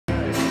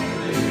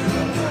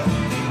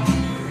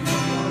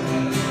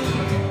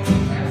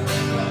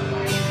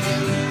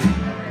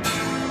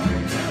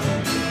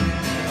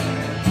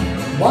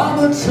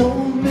Mama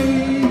told me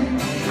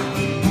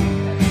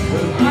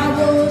when I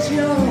was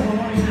young,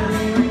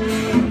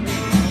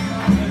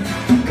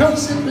 come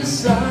sit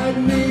beside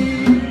me,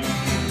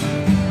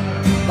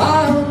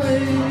 my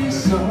only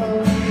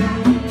son,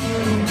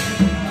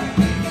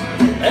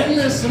 and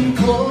listen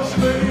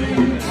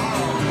closely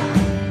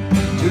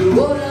to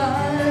what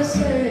I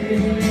say.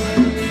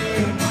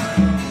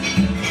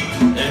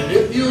 And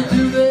if you'll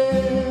do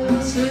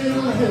this,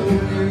 it'll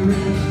help you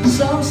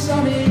some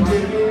sunny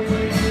day.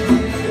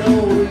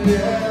 Oh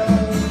yeah.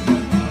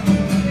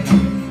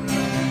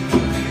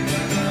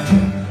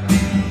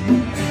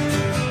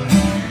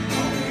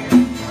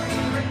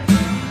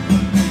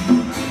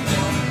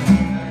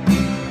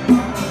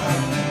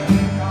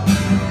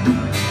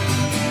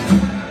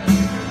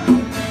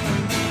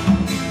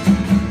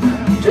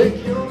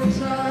 Take your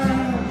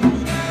time,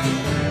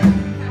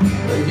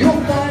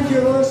 you'll find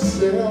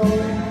yourself.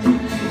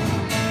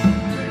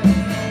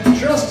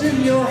 Trust in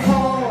your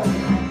heart,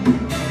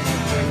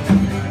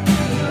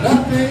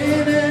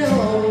 nothing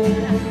else.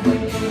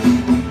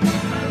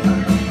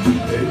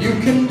 You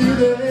can do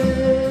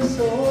this,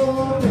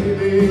 oh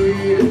baby,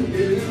 if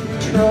you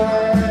try.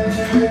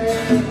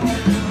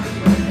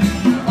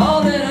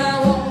 All that I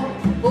want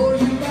for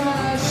you,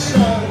 my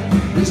son,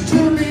 is to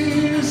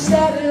be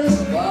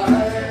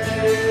satisfied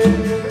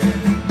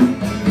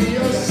and be a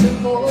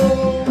simple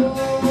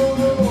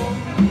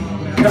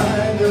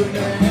kind of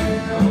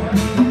man,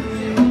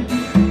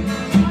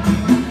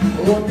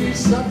 or be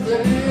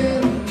something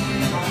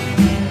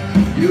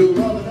you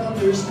love and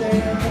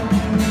understand.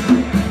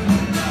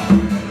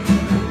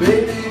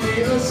 Baby, be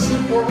a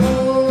simple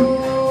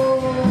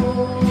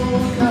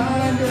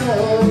kind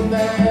of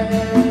man.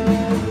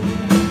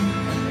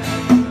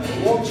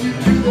 Won't you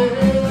do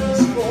this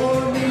for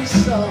me,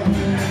 son,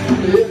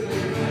 if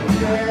you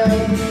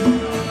can?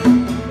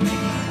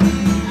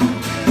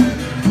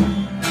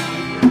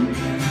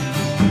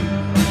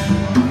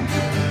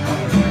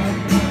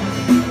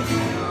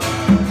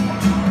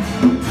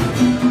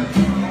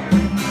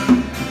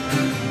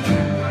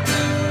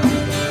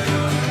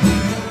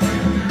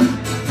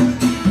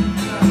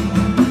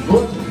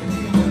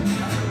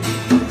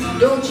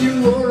 Don't you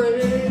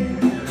worry,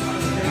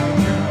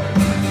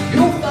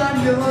 you'll find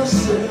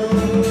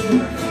yourself.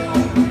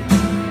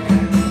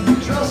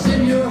 Trust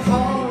in your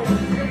heart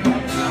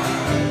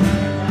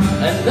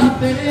and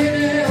nothing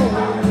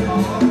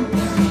else.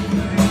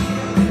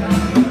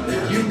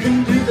 You can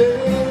do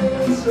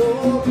this,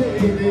 oh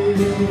baby,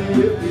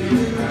 if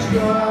you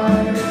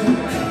try.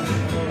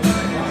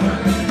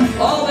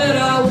 All that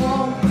I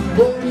want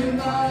for you,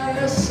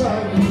 my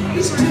son,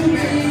 is to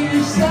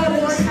be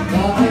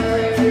satisfied.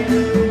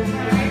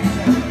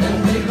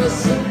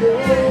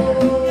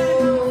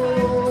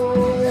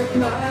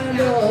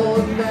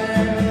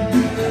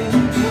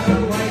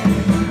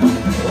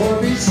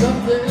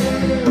 Something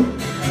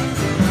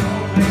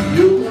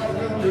you'll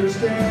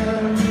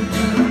understand.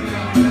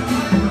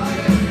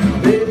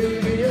 Baby,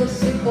 be a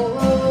simple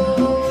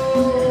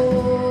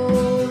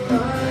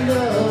kind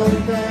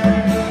of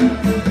man.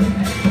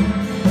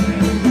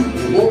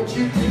 Won't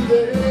you do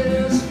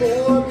this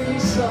for me,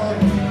 son,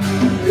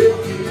 if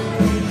you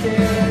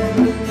can?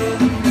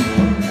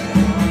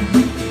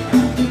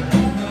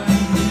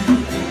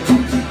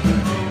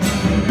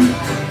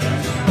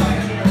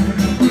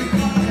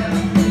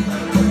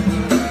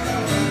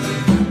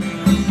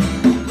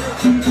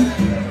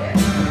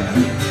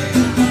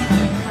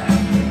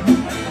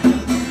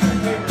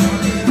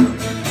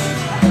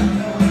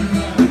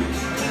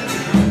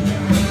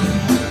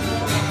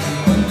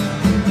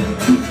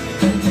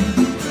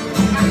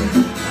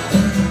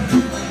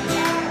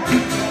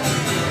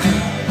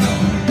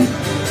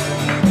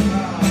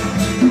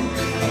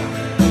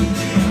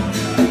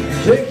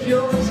 Take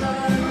your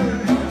time,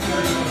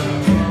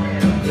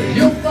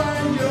 you'll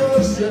find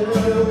yourself.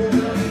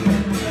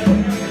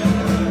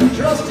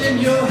 Trust in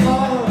your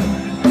heart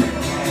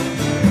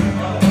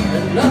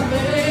and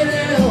nothing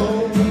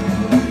else.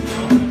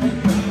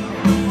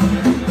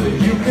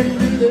 You can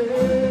do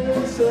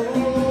this, oh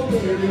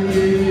baby,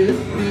 if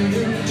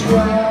you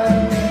try.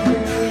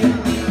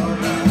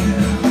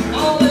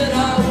 All that I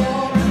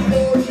want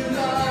for you,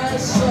 my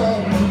son,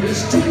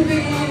 is to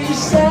be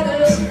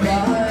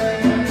satisfied.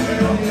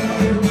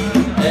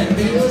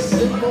 Be a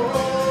simple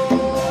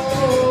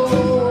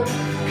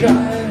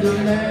kind of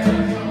man,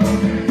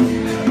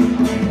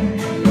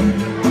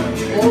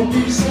 or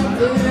be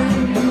something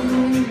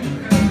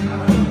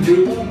you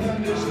love.